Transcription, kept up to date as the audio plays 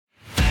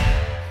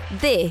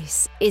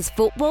This is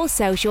Football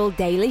Social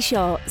Daily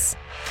Shots.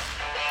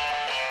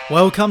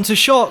 Welcome to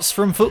Shots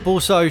from Football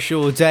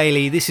Social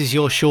Daily. This is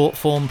your short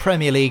form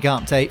Premier League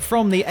update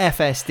from the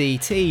FSD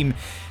team.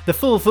 The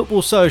full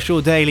Football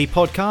Social Daily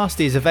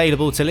podcast is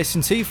available to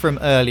listen to from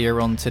earlier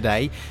on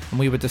today, and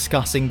we were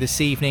discussing this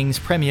evening's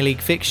Premier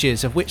League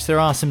fixtures, of which there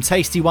are some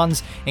tasty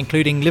ones,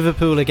 including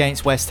Liverpool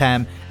against West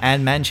Ham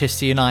and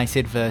Manchester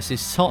United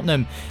versus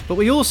Tottenham. But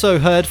we also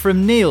heard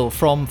from Neil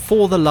from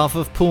For the Love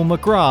of Paul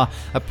McGrath,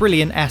 a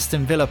brilliant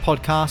Aston Villa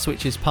podcast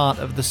which is part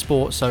of the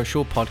Sport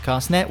Social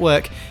Podcast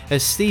Network,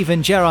 as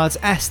Steven Gerrard's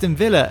Aston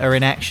Villa are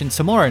in action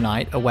tomorrow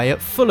night away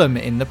at Fulham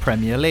in the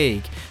Premier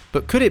League.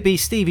 But could it be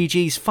Stevie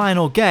G's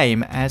final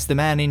game as the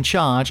man in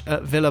charge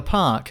at Villa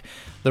Park?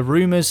 The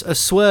rumours are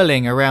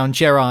swirling around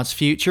Gerrard's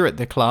future at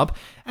the club,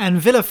 and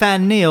Villa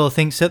fan Neil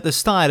thinks that the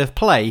style of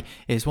play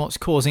is what's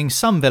causing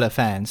some Villa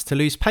fans to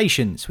lose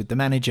patience with the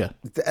manager.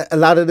 A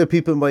lot of the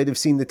people might have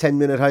seen the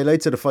 10-minute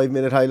highlights or the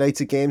 5-minute highlights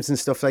of games and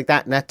stuff like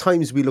that, and at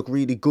times we look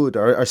really good.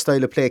 Our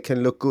style of play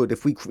can look good.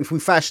 If we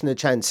fashion a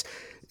chance,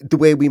 the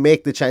way we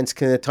make the chance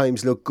can at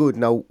times look good.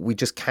 Now, we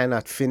just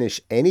cannot finish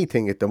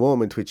anything at the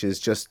moment, which is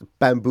just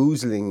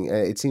bamboozling.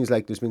 It seems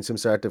like there's been some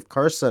sort of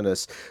curse on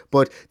us.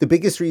 But the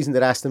biggest reason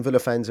that Aston Villa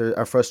fans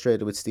are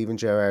frustrated with Steven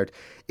Gerrard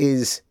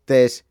is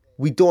that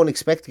we don't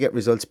expect to get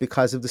results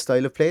because of the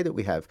style of play that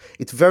we have.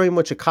 It's very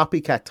much a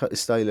copycat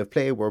style of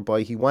play,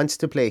 whereby he wants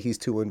to play his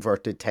two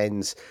inverted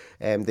 10s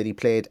that he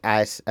played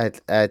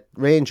at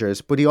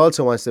Rangers, but he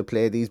also wants to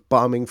play these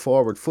bombing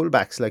forward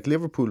fullbacks like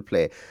Liverpool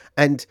play.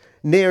 And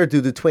ne'er do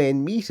the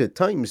twain meet at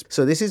times.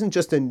 So this isn't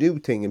just a new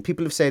thing. And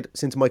people have said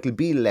since Michael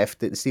Beale left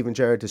that Steven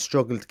Gerrard has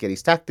struggled to get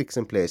his tactics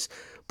in place.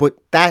 But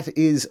that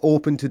is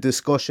open to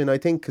discussion, I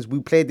think, because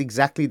we played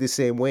exactly the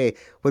same way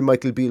when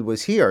Michael Beale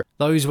was here.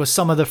 Those were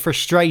some of the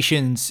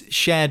frustrations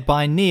shared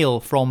by Neil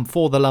from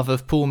For the Love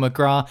of Paul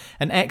McGrath,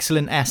 an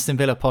excellent Aston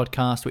Villa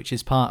podcast which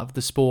is part of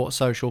the Sport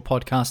Social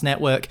Podcast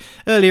Network,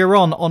 earlier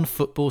on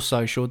Football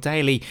Social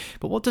Daily.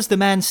 But what does the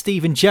man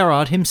Steven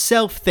Gerrard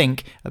himself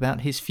think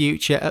about his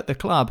future at the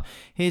club?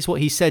 Here's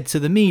what he said to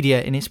the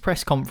media in his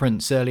press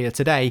conference earlier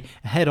today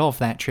ahead of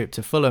that trip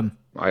to Fulham.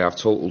 I have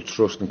total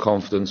trust and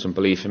confidence and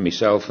belief in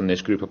myself and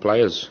this group of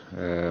players.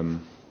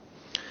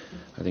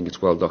 I think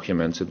it's well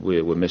documented.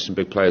 We're missing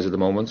big players at the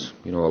moment.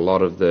 You know, a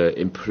lot of the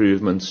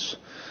improvements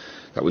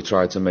that we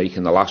tried to make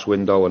in the last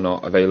window are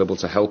not available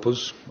to help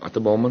us at the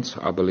moment.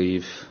 I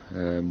believe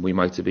we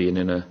might have been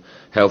in a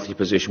healthy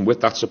position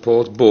with that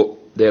support,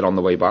 but they're on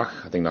the way back.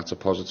 I think that's a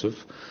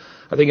positive.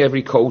 I think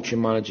every coach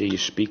and manager you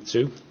speak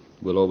to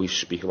will always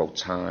speak about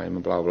time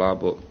and blah, blah,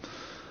 but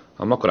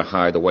I'm not going to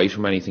hide away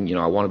from anything. You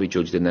know, I want to be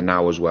judged in the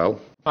now as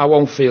well. I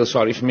won't feel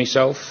sorry for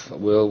myself.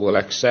 We'll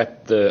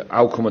accept the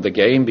outcome of the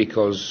game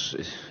because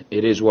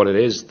it is what it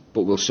is,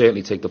 but we'll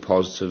certainly take the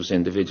positives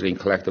individually and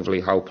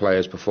collectively, how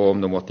players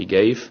performed and what they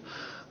gave.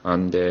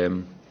 And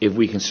if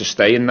we can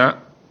sustain that,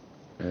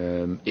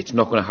 it's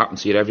not going to happen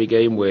to you every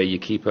game where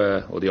your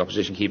keeper or the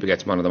opposition keeper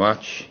gets man of the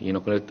match. You're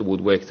not going to hit the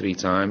woodwork 3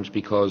 times,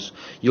 because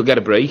you'll get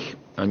a break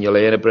and you'll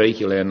earn a break,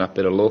 you'll earn that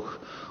bit of luck,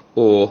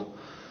 or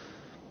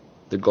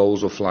the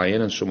goals will fly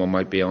in and someone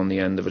might be on the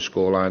end of a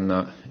scoreline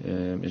that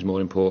is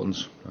more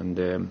important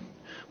and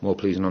more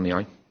pleasing on the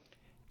eye.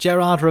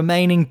 Gerrard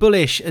remaining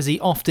bullish as he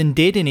often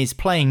did in his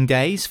playing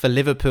days for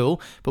Liverpool,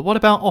 but what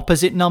about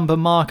opposite number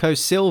Marco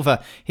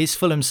Silva? His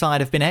Fulham side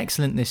have been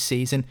excellent this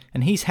season,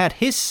 and he's had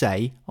his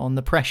say on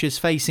the pressures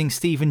facing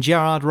Steven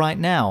Gerrard right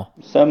now.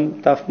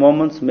 Some tough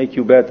moments make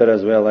you better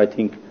as well. I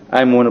think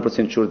I'm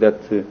 100% sure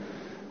that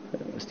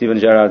Steven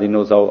Gerrard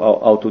knows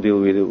how to deal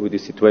with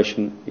this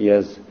situation. He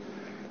has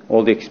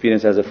all the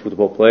experience as a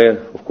football player.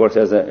 Of course,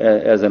 as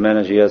a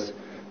manager, he has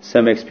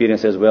some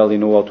experience as well. You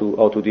know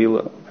how to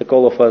deal. Like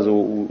all of us,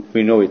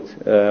 we know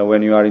it.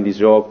 When you are in this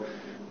job,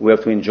 we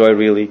have to enjoy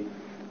really.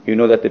 You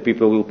know that the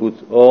people will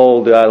put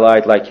all the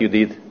highlight like you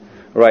did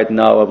right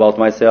now about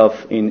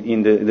myself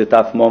in the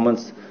tough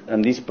moments.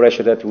 And this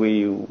pressure that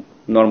we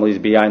normally is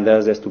behind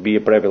us has to be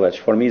a privilege.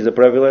 For me, it's a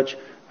privilege.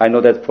 I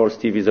know that for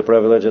Steve it's a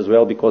privilege as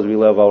well, because we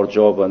love our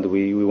job and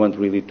we want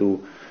really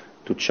to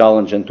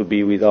challenge and to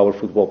be with our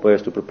football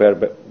players to prepare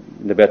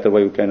in the better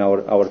way we can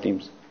our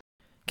teams.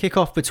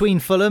 Kick-off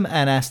between Fulham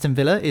and Aston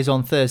Villa is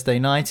on Thursday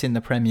night in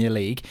the Premier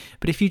League,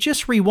 but if you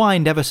just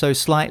rewind ever so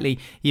slightly,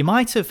 you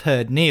might have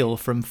heard Neil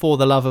from For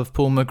the Love of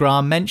Paul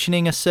McGrath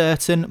mentioning a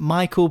certain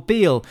Michael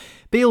Beale.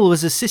 Beale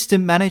was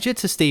assistant manager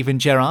to Steven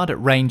Gerrard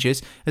at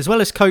Rangers, as well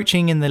as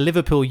coaching in the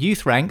Liverpool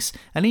youth ranks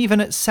and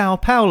even at Sao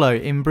Paulo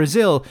in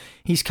Brazil.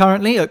 He's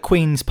currently at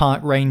Queen's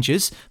Park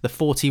Rangers, the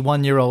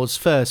 41-year-old's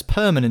first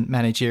permanent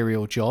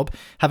managerial job,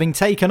 having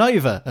taken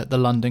over at the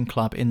London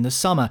club in the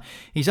summer.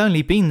 He's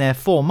only been there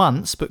 4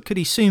 months, but could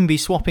he soon be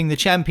swapping the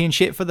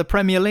Championship for the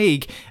Premier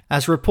League,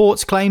 as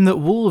reports claim that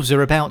Wolves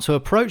are about to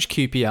approach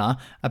QPR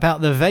about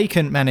the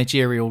vacant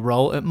managerial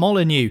role at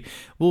Molineux.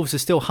 Wolves are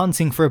still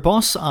hunting for a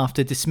boss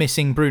after dismissing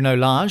replacing Bruno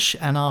Lage,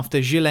 and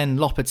after Julien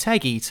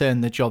Lopetegui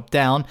turned the job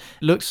down,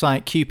 looks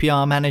like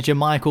QPR manager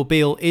Michael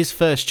Beale is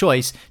first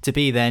choice to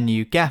be their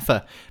new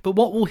gaffer. But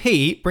what will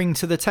he bring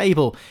to the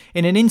table?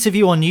 In an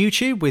interview on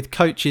YouTube with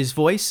Coach's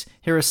Voice,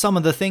 here are some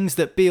of the things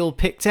that Beale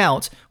picked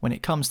out when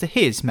it comes to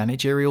his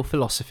managerial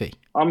philosophy.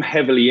 I'm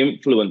heavily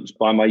influenced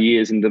by my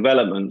years in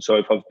development. So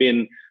if I've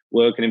been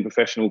working in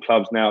professional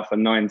clubs now for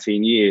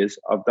 19 years,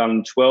 I've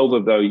done 12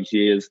 of those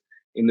years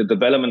in the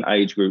development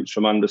age groups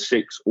from under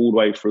 6 all the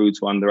way through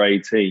to under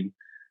 18.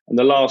 And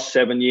the last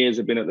 7 years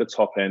have been at the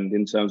top end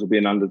in terms of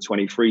being under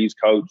 23s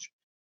coach,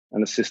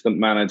 an assistant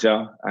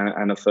manager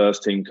and a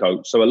first team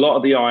coach. So a lot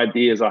of the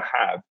ideas I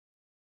have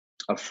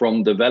are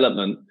from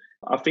development.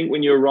 I think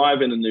when you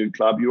arrive in a new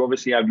club, you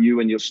obviously have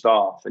you and your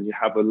staff, and you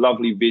have a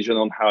lovely vision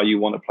on how you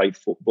want to play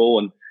football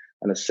and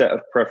a set of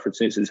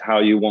preferences is how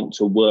you want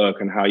to work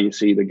and how you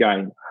see the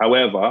game.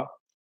 However,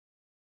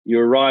 you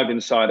arrive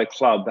inside a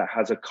club that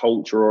has a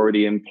culture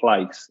already in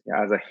place, it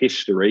has a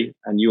history,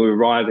 and you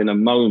arrive in a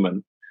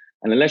moment.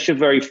 And unless you're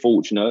very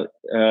fortunate,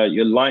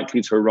 you're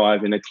likely to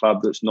arrive in a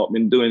club that's not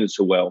been doing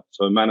so well.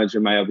 So a manager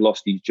may have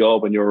lost his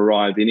job and you're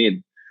arriving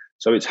in.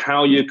 So it's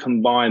how you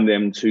combine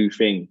them two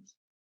things.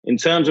 In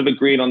terms of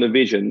agreeing on the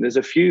vision, there's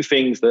a few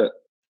things that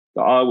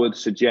I would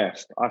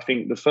suggest. I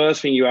think the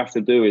first thing you have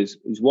to do is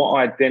what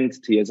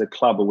identity as a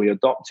club are we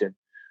adopting?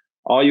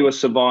 Are you a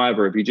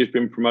survivor? Have you just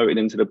been promoted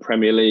into the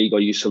Premier League? Are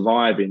you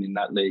surviving in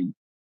that league?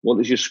 What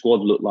does your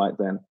squad look like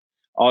then?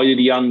 Are you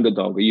the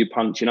underdog? Are you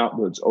punching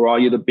upwards? Or are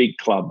you the big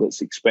club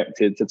that's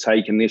expected to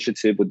take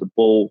initiative with the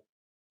ball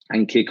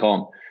and kick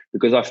on?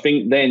 Because I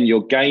think then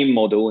your game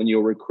model and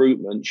your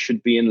recruitment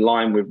should be in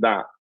line with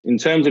that. In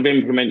terms of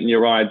implementing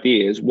your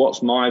ideas,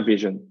 what's my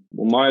vision?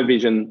 Well, my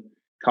vision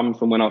comes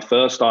from when I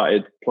first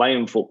started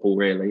playing football,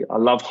 really. I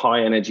love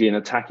high energy and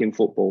attacking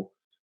football.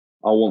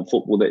 I want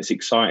football that's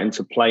exciting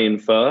to play in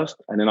first,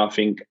 and then I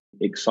think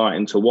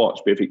exciting to watch.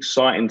 But if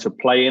exciting to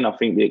play in, I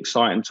think the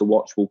exciting to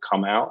watch will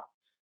come out.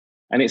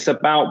 And it's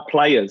about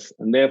players,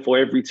 and therefore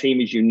every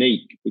team is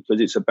unique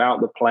because it's about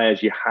the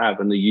players you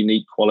have and the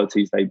unique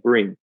qualities they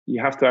bring.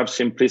 You have to have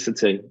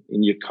simplicity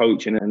in your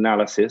coaching and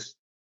analysis.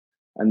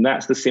 And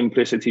that's the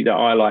simplicity that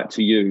I like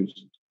to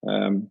use.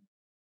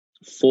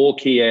 4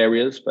 key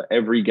areas for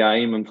every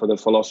game and for the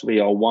philosophy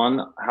are: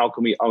 1, how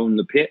can we own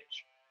the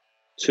pitch?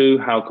 2,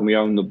 how can we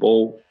own the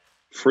ball?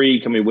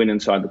 3, can we win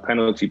inside the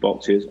penalty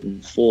boxes?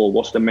 And 4,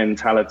 what's the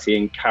mentality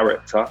and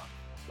character,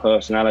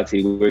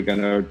 personality we're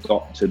going to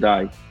adopt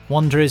today?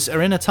 Wanderers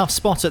are in a tough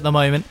spot at the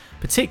moment,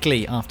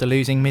 particularly after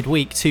losing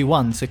midweek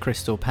 2-1 to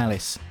Crystal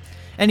Palace.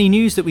 Any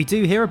news that we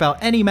do hear about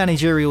any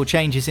managerial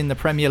changes in the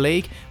Premier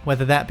League,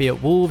 whether that be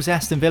at Wolves,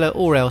 Aston Villa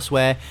or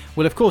elsewhere,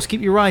 we'll of course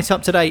keep you right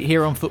up to date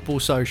here on Football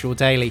Social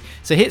Daily.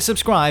 So hit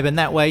subscribe and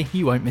that way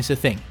you won't miss a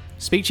thing.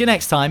 Speak to you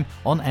next time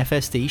on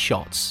FSD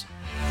Shots.